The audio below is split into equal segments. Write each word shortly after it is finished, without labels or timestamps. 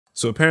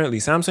So apparently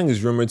Samsung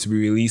is rumored to be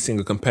releasing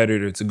a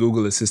competitor to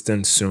Google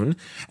Assistant soon,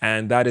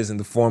 and that is in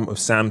the form of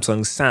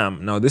Samsung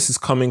Sam. Now this is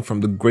coming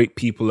from the great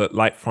people at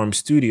Lightform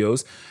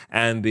Studios,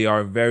 and they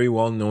are very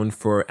well known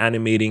for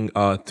animating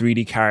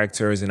 3D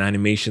characters and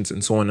animations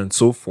and so on and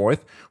so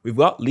forth. We've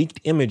got leaked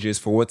images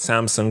for what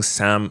Samsung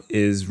Sam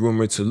is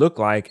rumored to look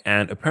like,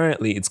 and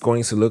apparently it's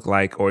going to look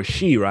like, or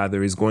she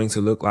rather is going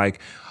to look like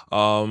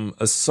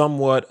a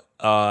somewhat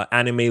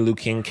anime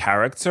looking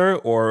character,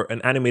 or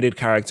an animated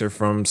character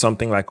from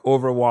something like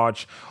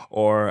Overwatch,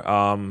 or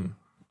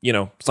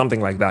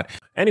something like that.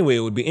 Anyway, it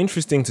would be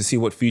interesting to see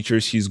what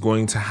features she's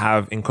going to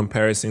have in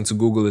comparison to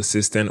Google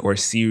Assistant or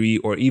Siri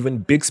or even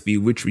Bixby,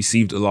 which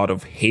received a lot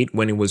of hate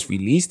when it was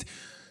released.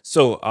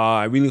 So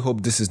I really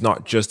hope this is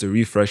not just a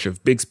refresh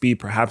of Bixby.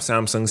 Perhaps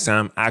Samsung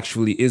Sam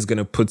actually is going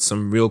to put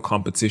some real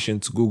competition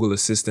to Google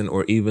Assistant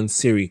or even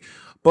Siri.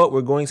 But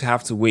we're going to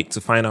have to wait to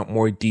find out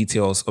more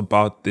details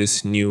about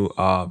this new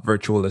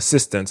virtual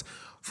assistant.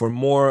 For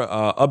more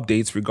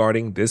updates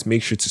regarding this,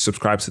 make sure to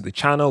subscribe to the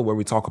channel where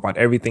we talk about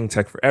everything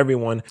tech for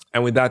everyone.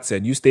 And with that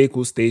said, you stay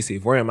cool, stay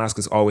safe, wear your mask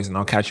as always, and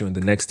I'll catch you in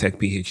the next Tech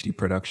PhD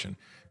production.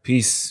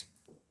 Peace.